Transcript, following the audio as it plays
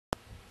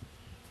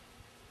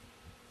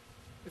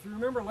If you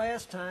remember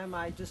last time,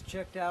 I just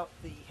checked out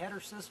the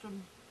header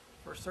system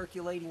for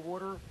circulating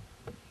water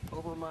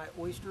over my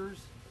oysters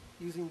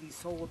using these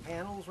solar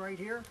panels right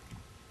here.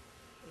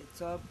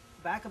 It's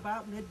back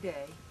about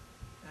midday,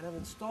 and I've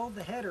installed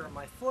the header on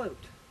my float.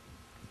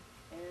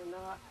 And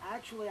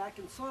actually I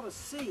can sort of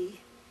see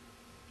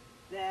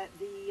that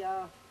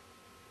the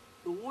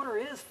water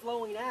is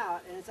flowing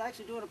out, and it's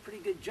actually doing a pretty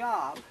good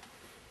job.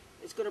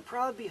 It's going to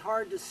probably be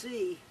hard to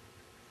see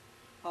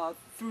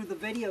through the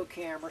video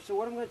camera. So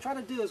what I'm going to try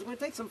to do is I'm going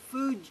to take some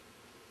food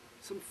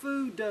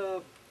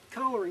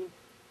coloring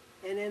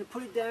and then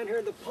put it down here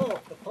in the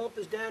pump. The pump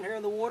is down here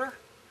in the water,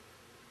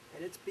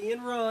 and it's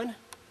being run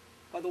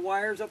by the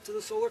wires up to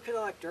the solar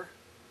collector,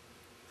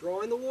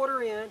 drawing the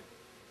water in,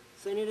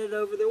 sending it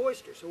over the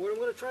oyster. So what I'm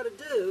going to try to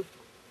do,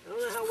 I don't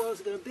know how well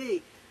it's going to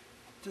be,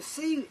 to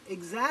see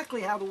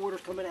exactly how the water's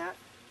coming out,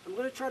 I'm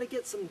going to try to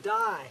get some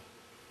dye.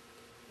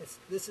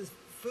 This is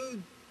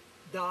food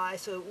dye,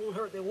 so it won't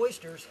hurt the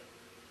oysters.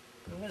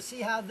 I'm going to see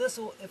how this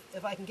will,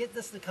 if I can get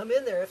this to come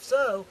in there. If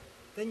so,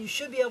 then you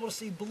should be able to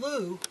see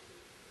blue.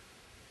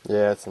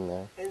 Yeah, it's in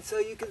there. And so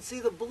you can see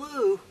the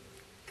blue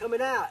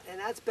coming out, and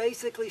that's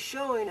basically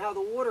showing how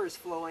the water is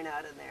flowing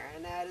out in there,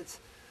 and that it's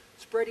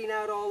spreading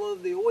out all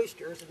over the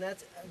oysters, and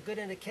that's a good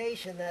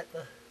indication that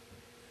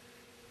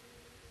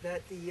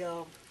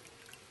the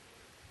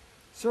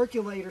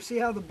circulator, see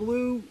how the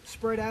blue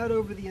spread out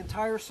over the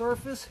entire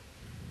surface?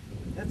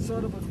 That's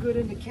sort of a good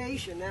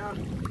indication. Now,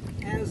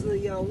 as the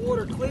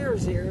water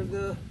clears here,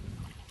 the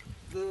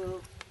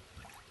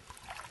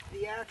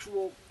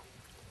actual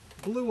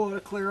blue ought to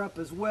clear up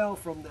as well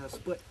from this.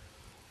 But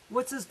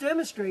what this is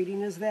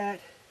demonstrating is that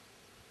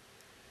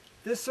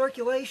this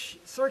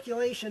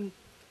circulation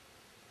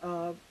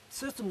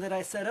system that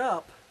I set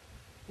up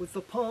with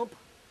the pump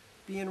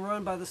being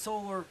run by the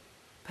solar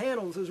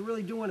panels is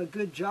really doing a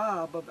good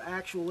job of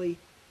actually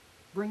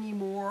bringing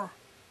more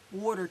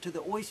water to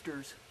the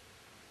oysters,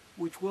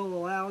 which will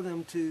allow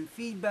them to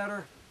feed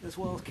better as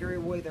well as carry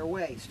away their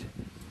waste.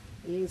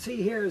 And you can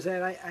see here is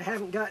that I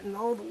haven't gotten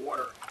all the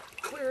water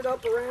cleared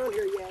up around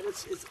here yet.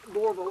 It's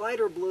more of a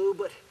lighter blue,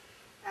 but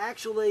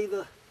actually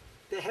the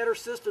header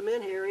system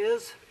in here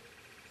is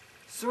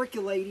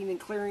circulating and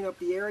clearing up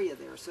the area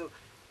there. So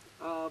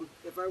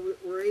if I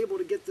were able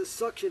to get this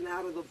suction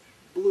out of the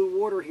blue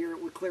water here,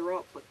 it would clear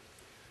up. But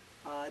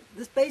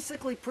this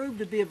basically proved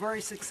to be a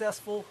very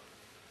successful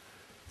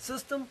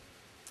system.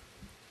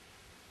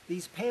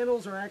 These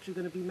panels are actually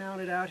going to be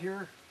mounted out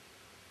here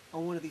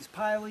on one of these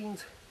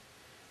pilings,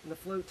 and the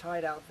float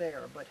tied out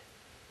there. But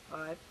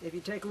if you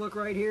take a look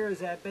right here, is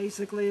that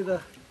basically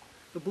the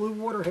blue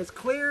water has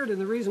cleared,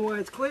 and the reason why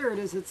it's cleared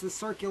is it's the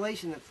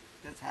circulation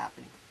that's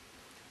happening.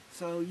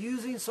 So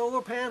using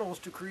solar panels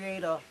to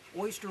create a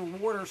oyster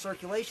water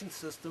circulation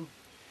system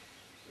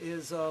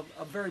is a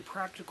very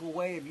practical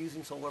way of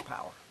using solar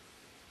power.